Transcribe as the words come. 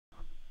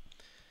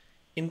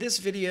In this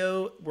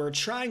video, we're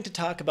trying to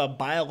talk about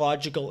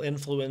biological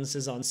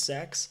influences on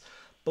sex,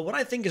 but what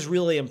I think is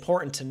really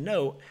important to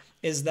note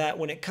is that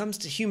when it comes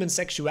to human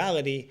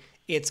sexuality,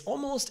 it's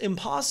almost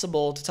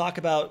impossible to talk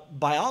about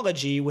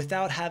biology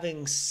without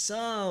having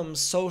some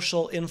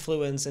social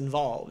influence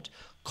involved.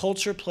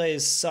 Culture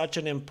plays such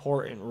an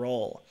important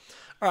role.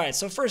 All right,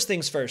 so first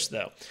things first,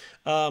 though.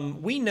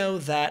 We know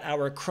that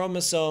our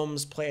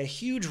chromosomes play a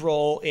huge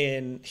role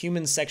in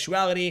human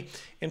sexuality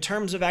in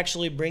terms of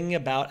actually bringing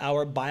about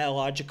our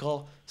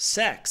biological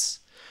sex.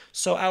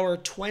 So our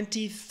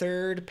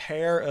 23rd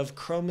pair of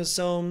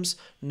chromosomes,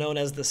 known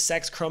as the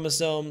sex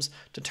chromosomes,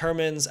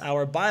 determines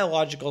our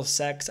biological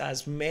sex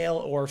as male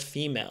or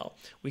female.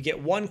 We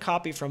get one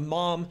copy from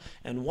mom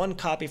and one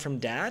copy from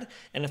dad,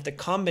 and if the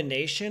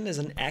combination is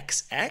an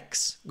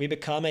XX, we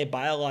become a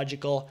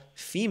biological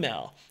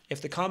female. If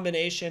the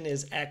combination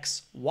is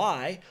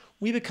XY,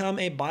 we become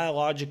a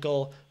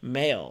biological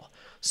male.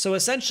 So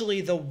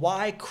essentially, the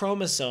Y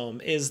chromosome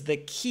is the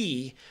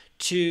key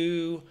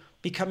to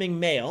becoming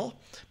male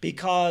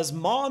because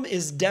mom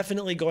is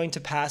definitely going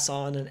to pass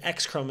on an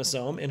X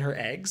chromosome in her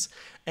eggs,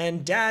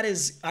 and dad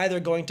is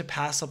either going to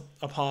pass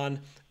upon,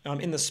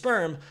 in the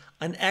sperm,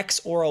 an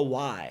X or a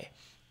Y.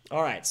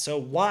 All right, so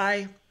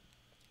Y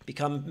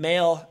become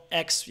male,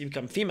 X you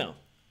become female.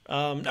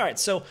 All right,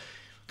 so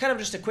kind of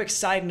just a quick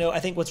side note,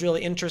 I think what's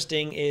really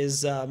interesting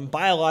is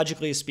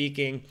biologically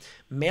speaking,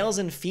 males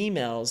and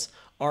females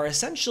are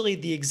essentially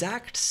the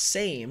exact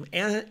same,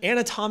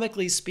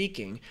 anatomically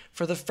speaking,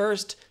 for the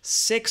first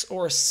 6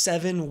 or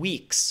 7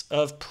 weeks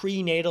of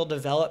prenatal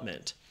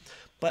development.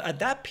 But at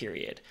that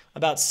period,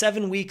 about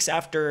 7 weeks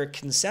after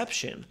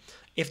conception,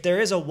 if there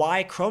is a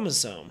Y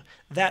chromosome,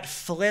 that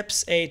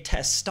flips a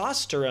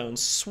testosterone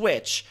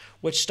switch,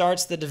 which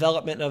starts the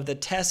development of the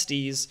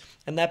testes,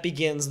 and that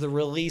begins the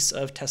release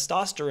of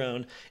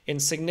testosterone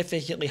in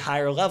significantly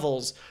higher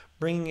levels,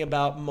 bringing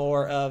about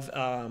more of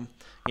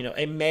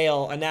a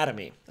male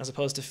anatomy as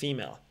opposed to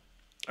female.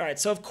 All right,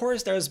 so of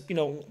course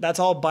that's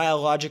all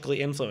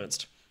biologically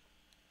influenced.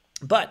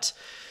 But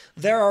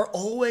there are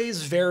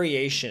always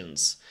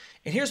variations.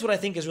 And here's what I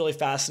think is really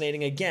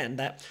fascinating, again,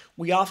 that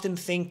we often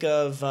think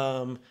of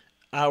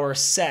our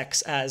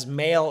sex as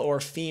male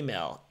or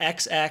female,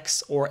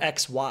 XX or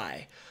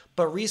XY.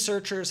 But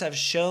researchers have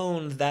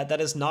shown that that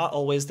is not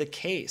always the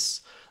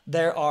case.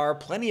 There are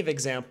plenty of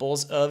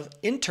examples of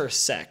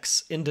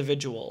intersex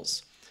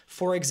individuals.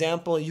 For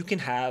example, you can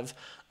have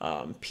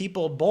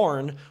people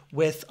born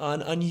with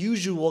an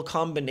unusual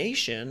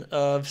combination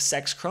of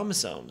sex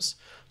chromosomes.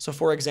 So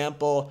for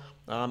example,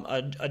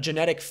 a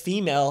genetic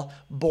female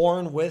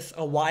born with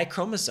a Y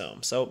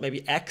chromosome, so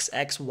maybe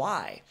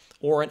XXY,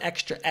 or an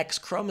extra X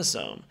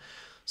chromosome.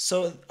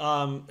 So,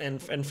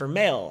 and for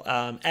male,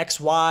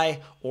 XY,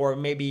 or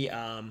maybe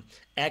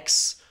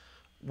X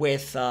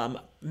with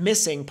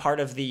missing part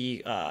of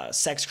the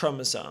sex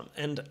chromosome.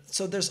 And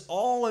so there's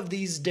all of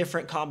these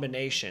different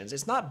combinations.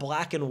 It's not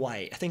black and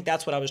white. I think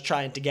that's what I was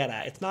trying to get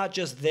at. It's not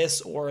just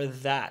this or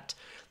that.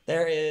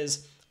 There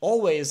is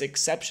always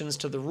exceptions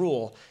to the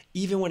rule,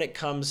 even when it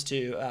comes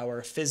to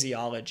our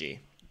physiology.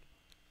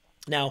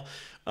 Now,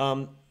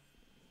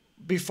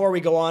 before we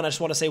go on, I just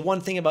want to say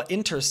one thing about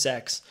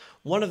intersex.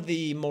 One of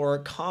the more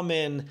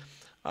common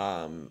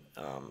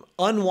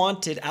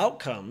unwanted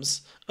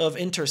outcomes of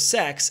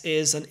intersex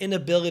is an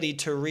inability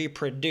to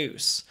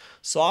reproduce.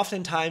 So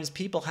oftentimes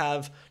people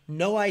have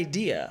no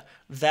idea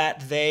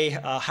that they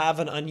have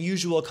an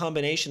unusual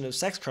combination of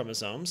sex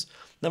chromosomes.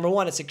 Number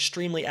one, it's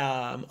extremely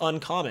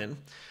uncommon,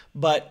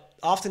 but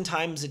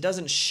oftentimes it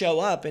doesn't show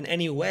up in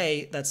any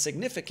way that's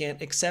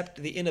significant except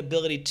the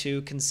inability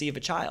to conceive a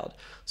child.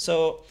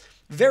 So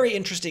very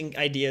interesting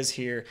ideas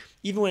here.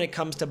 Even when it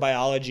comes to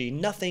biology,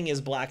 nothing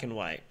is black and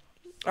white.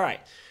 All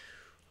right.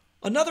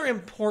 Another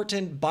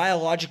important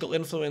biological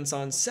influence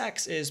on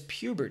sex is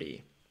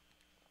puberty.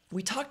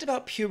 We talked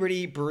about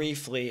puberty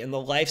briefly in the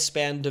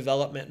lifespan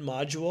development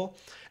module,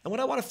 and what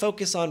I want to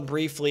focus on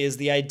briefly is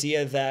the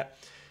idea that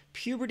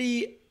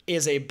puberty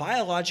is a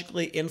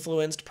biologically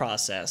influenced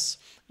process,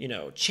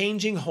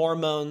 changing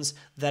hormones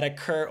that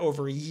occur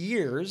over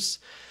years,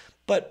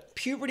 but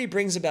puberty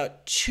brings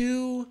about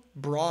 2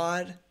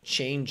 broad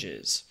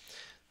changes.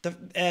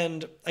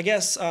 And I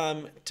guess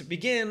to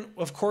begin,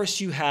 of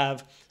course, you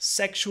have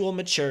sexual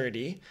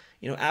maturity.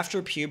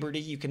 After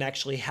puberty, you can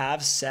actually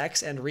have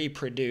sex and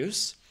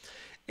reproduce.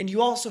 And you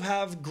also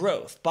have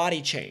growth,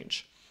 body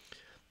change.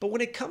 But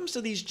when it comes to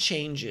these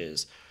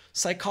changes,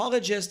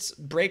 psychologists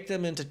break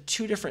them into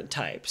 2 different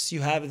types.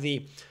 You have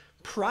the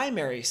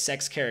primary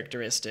sex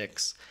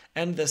characteristics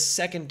and the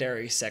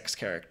secondary sex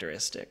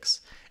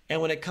characteristics.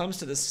 And when it comes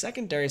to the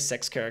secondary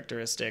sex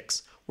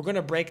characteristics, we're going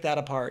to break that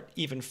apart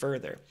even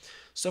further.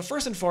 So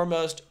first and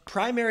foremost,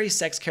 primary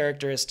sex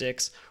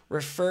characteristics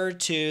refer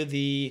to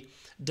the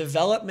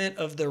development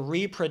of the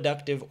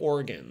reproductive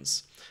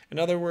organs. In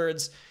other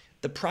words,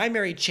 the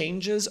primary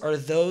changes are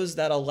those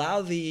that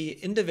allow the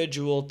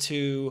individual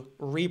to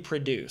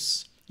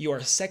reproduce. You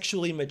are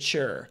sexually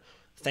mature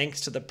thanks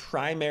to the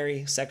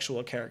primary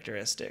sexual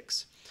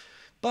characteristics.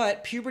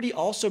 But puberty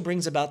also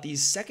brings about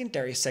these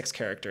secondary sex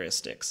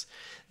characteristics.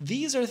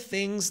 These are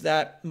things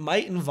that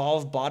might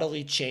involve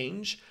bodily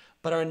change,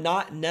 but are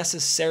not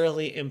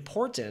necessarily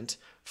important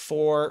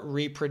for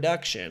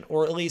reproduction,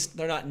 or at least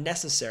they're not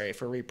necessary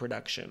for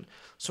reproduction.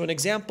 So an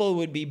example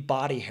would be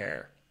body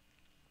hair.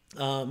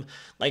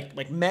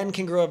 Like men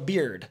can grow a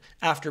beard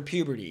after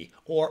puberty,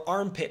 or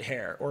armpit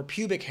hair, or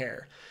pubic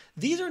hair.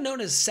 These are known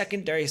as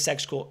secondary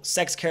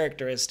sex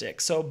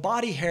characteristics. So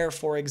body hair,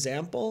 for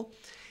example,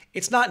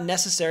 it's not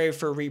necessary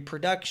for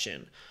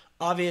reproduction.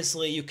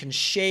 Obviously, you can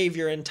shave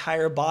your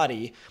entire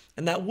body,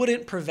 and that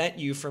wouldn't prevent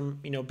you from,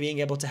 being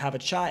able to have a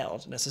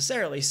child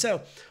necessarily.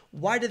 So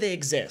why do they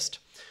exist?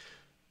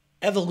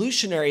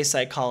 Evolutionary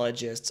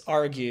psychologists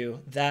argue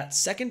that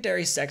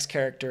secondary sex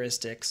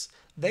characteristics,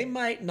 they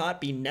might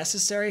not be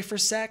necessary for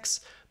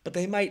sex, but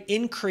they might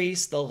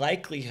increase the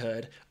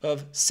likelihood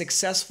of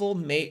successful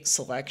mate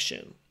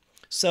selection.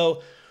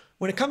 So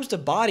when it comes to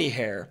body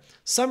hair,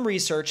 some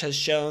research has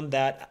shown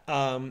that,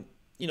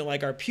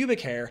 like our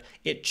pubic hair,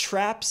 it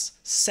traps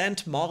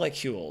scent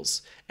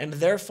molecules, and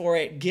therefore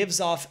it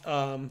gives off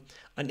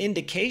an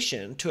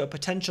indication to a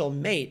potential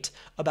mate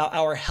about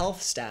our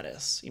health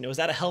status. Is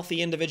that a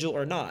healthy individual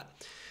or not?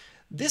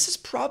 This is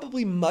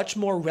probably much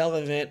more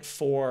relevant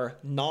for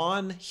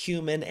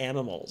non-human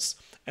animals.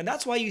 And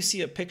that's why you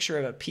see a picture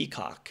of a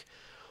peacock.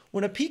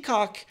 When a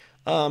peacock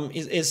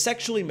is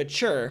sexually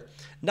mature,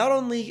 not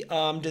only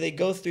do they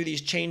go through these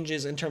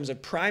changes in terms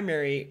of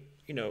primary,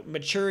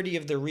 maturity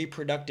of their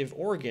reproductive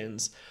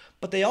organs,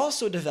 but they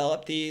also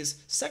develop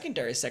these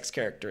secondary sex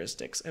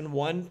characteristics. And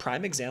one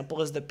prime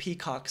example is the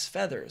peacock's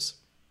feathers.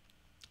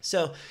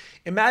 So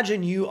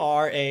imagine you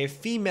are a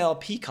female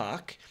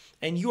peacock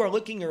and you are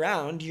looking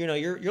around,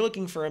 you're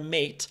looking for a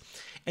mate,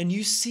 and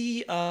you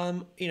see,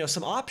 some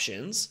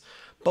options.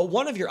 But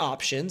one of your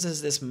options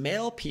is this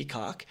male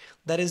peacock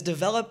that is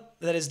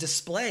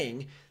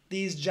displaying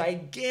these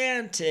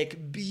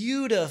gigantic,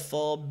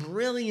 beautiful,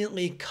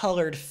 brilliantly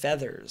colored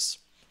feathers.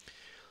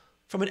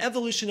 From an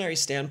evolutionary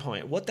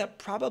standpoint, what that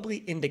probably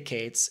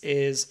indicates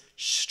is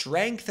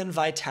strength and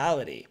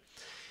vitality.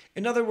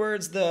 In other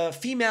words, the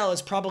female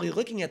is probably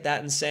looking at that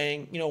and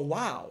saying,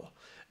 wow,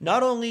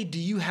 not only do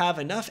you have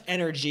enough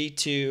energy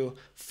to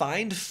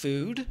find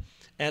food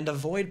and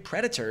avoid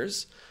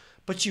predators,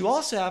 but you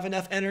also have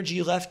enough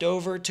energy left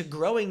over to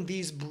growing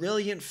these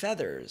brilliant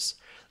feathers.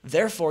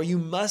 Therefore, you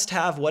must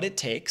have what it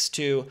takes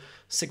to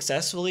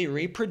successfully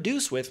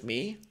reproduce with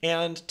me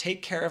and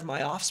take care of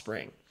my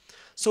offspring.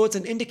 So it's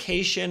an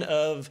indication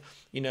of,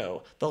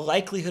 the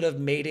likelihood of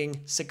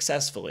mating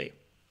successfully.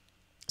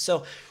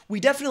 So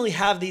we definitely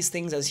have these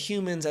things as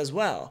humans as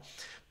well.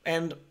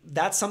 And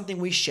that's something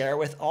we share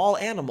with all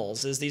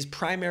animals, is these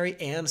primary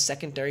and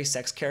secondary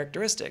sex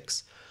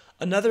characteristics.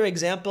 Another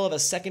example of a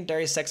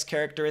secondary sex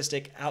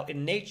characteristic out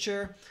in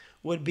nature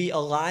would be a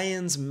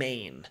lion's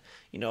mane.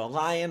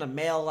 A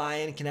male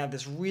lion can have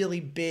this really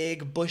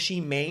big,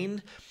 bushy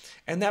mane,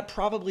 and that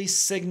probably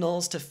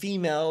signals to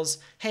females,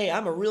 hey,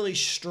 I'm a really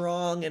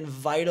strong and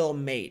vital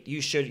mate.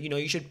 You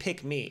should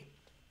pick me.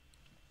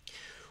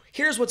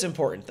 Here's what's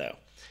important though.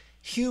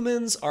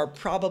 Humans are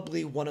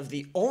probably one of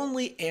the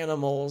only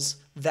animals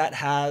that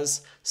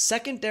has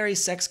secondary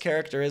sex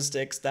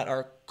characteristics that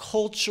are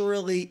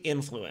culturally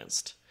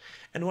influenced.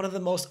 And one of the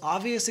most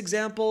obvious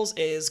examples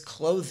is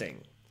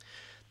clothing.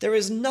 There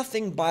is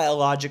nothing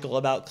biological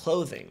about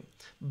clothing,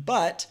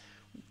 but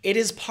it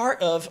is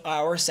part of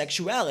our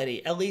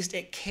sexuality. At least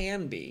it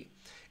can be.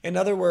 In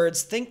other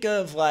words, think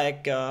of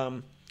like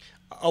a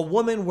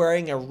woman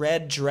wearing a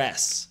red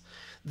dress.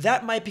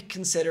 That might be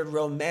considered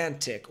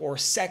romantic or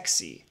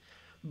sexy,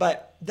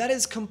 but that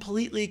is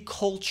completely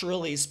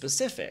culturally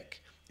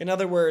specific. In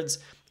other words,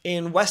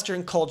 in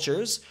Western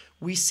cultures,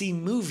 we see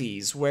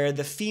movies where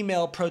the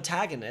female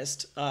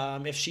protagonist,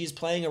 if she's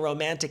playing a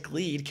romantic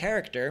lead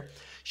character,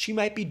 she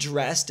might be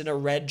dressed in a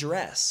red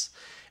dress.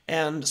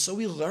 And so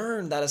we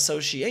learn that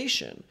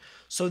association.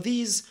 So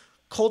these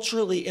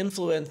culturally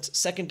influenced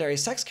secondary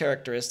sex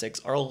characteristics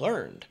are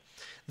learned.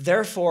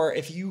 Therefore,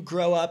 if you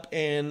grow up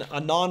in a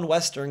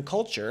non-Western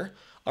culture,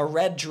 a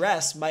red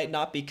dress might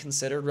not be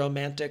considered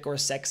romantic or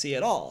sexy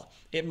at all.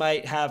 It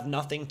might have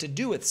nothing to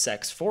do with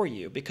sex for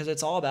you because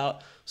it's all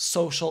about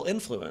social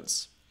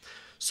influence.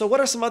 So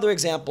what are some other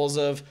examples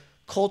of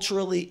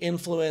culturally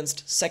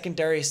influenced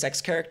secondary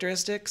sex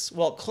characteristics?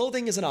 Well,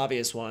 clothing is an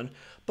obvious one,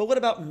 but what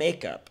about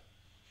makeup?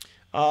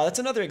 That's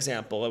another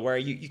example where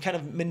you kind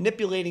of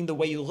manipulating the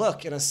way you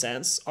look in a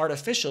sense,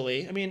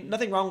 artificially. I mean,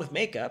 nothing wrong with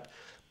makeup,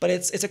 but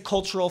it's a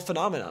cultural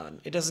phenomenon.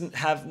 It doesn't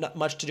have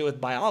much to do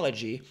with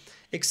biology,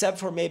 except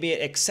for maybe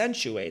it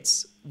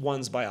accentuates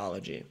one's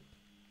biology.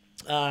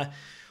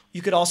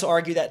 You could also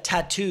argue that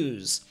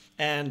tattoos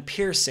and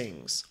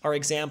piercings are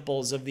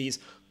examples of these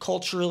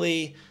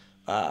culturally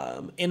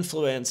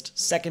influenced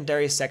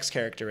secondary sex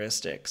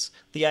characteristics.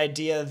 The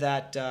idea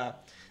that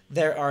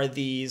there are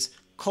these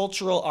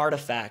cultural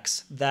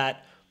artifacts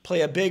that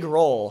play a big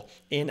role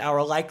in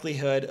our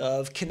likelihood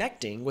of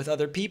connecting with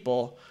other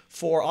people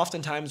for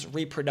oftentimes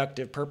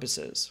reproductive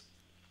purposes.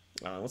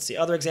 Let's see,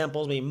 other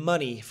examples, maybe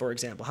money, for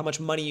example. How much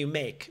money you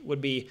make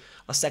would be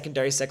a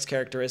secondary sex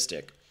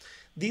characteristic.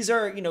 These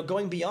are,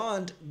 going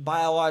beyond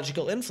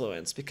biological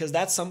influence, because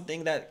that's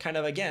something that kind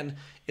of, again,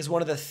 is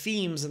one of the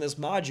themes in this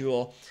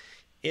module,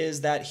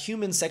 is that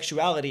human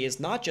sexuality is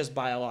not just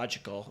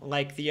biological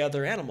like the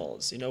other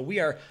animals. We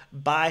are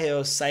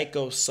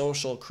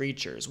biopsychosocial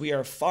creatures. We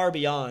are far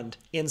beyond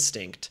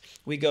instinct.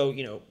 We go,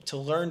 to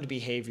learned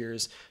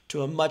behaviors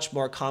to a much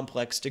more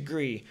complex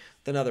degree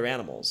than other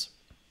animals.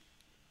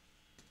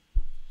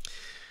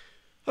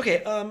 Okay,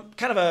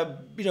 kind of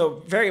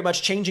very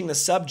much changing the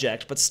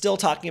subject, but still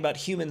talking about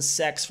human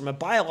sex from a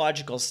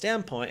biological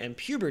standpoint and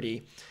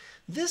puberty.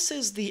 This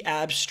is the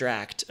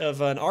abstract of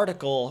an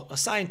article, a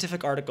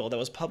scientific article that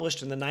was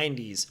published in the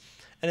 90s,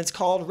 and it's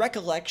called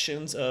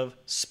Recollections of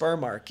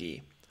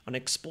Spermarchy, an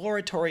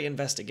exploratory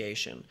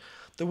investigation.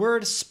 The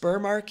word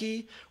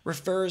spermarchy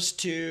refers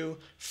to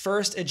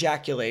first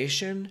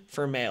ejaculation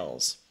for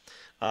males.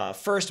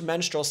 First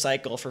menstrual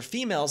cycle for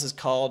females is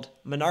called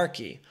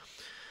menarche.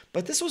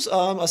 But this was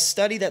a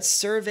study that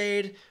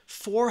surveyed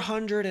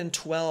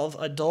 412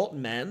 adult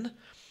men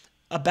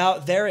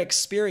about their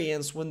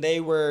experience when they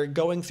were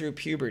going through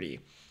puberty.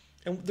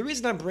 And the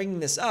reason I'm bringing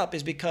this up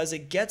is because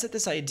it gets at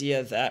this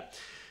idea that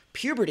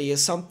puberty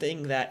is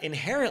something that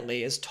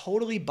inherently is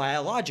totally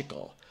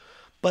biological.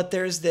 But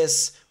there's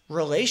this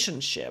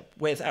relationship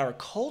with our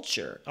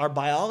culture, our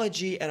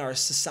biology and our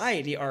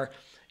society are,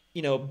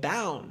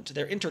 bound,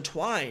 they're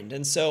intertwined.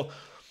 And so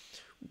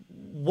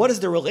what is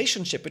the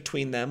relationship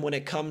between them when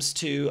it comes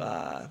to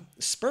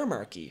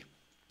spermarchy?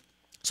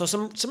 So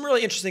some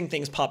really interesting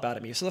things pop out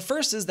at me. So the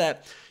first is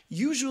that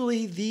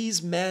usually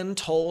these men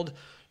told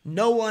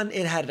no one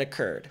it had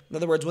occurred. In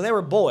other words, when they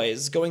were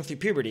boys going through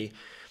puberty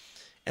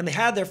and they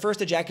had their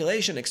first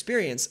ejaculation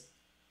experience,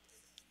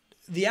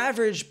 the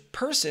average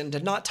person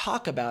did not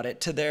talk about it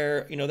to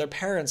their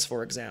parents,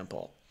 for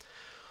example.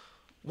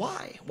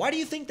 Why? Why do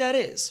you think that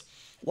is?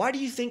 Why do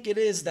you think it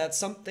is that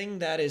something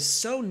that is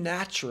so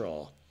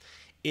natural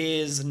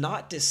is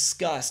not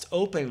discussed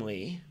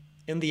openly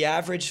in the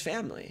average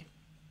family?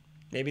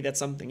 Maybe that's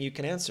something you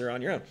can answer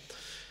on your own.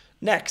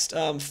 Next,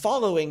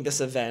 following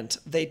this event,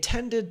 they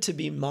tended to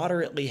be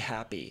moderately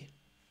happy.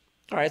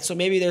 All right, so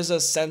maybe there's a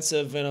sense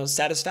of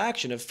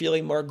satisfaction, of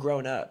feeling more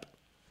grown up.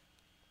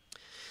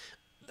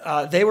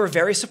 They were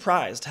very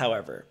surprised,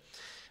 however.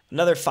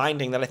 Another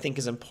finding that I think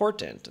is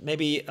important,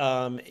 maybe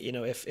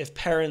if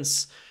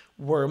parents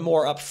were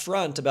more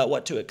upfront about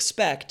what to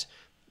expect,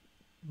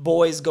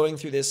 boys going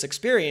through this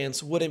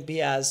experience wouldn't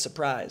be as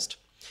surprised.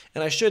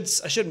 And I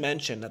should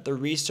mention that the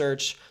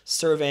research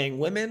surveying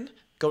women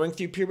going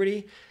through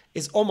puberty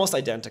is almost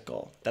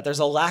identical, that there's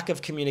a lack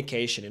of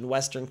communication in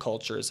Western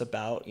cultures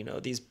about,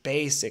 these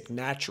basic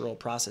natural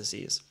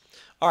processes.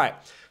 All right,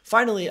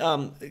 finally,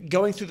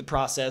 going through the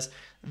process,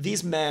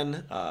 these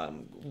men,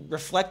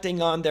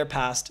 reflecting on their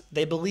past,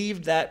 they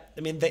believed that,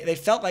 they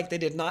felt like they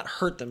did not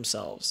hurt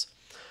themselves.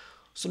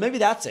 So maybe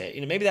that's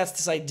it. Maybe that's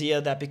this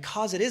idea that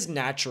because it is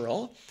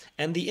natural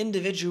and the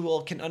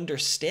individual can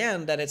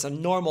understand that it's a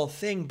normal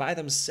thing by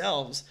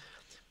themselves,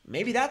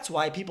 maybe that's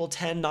why people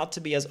tend not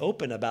to be as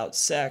open about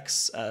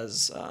sex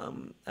as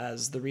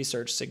the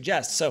research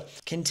suggests. So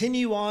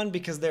continue on,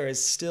 because there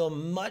is still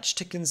much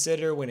to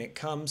consider when it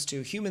comes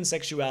to human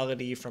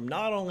sexuality from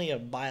not only a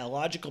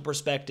biological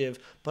perspective,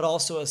 but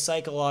also a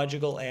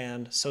psychological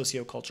and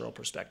sociocultural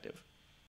perspective.